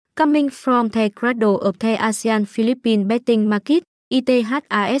Coming from the cradle of the ASEAN Philippine betting market, it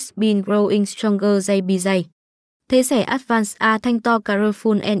has been growing stronger day by day. Thế sẽ advance a thanh to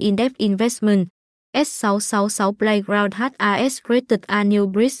careful and in-depth investment. S666 Playground has created a new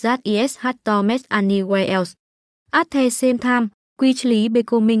bridge that is hard to match anywhere else. At the same time, quickly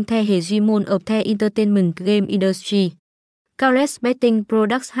becoming the hegemon of the entertainment game industry. Countless betting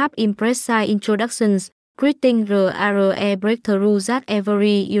products have impressed introductions, creating a breakthrough that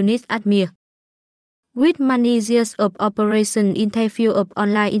every unit admire. With many years of operation in the field of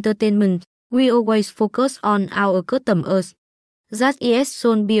online entertainment, we always focus on our customers. That is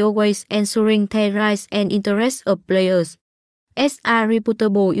should be always ensuring the rights and interests of players. As a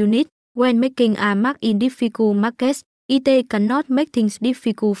reputable unit, when making a mark in difficult markets, it cannot make things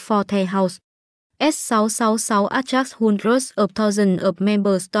difficult for the house. S666 attracts hundreds of thousands of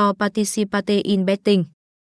members to participate in betting.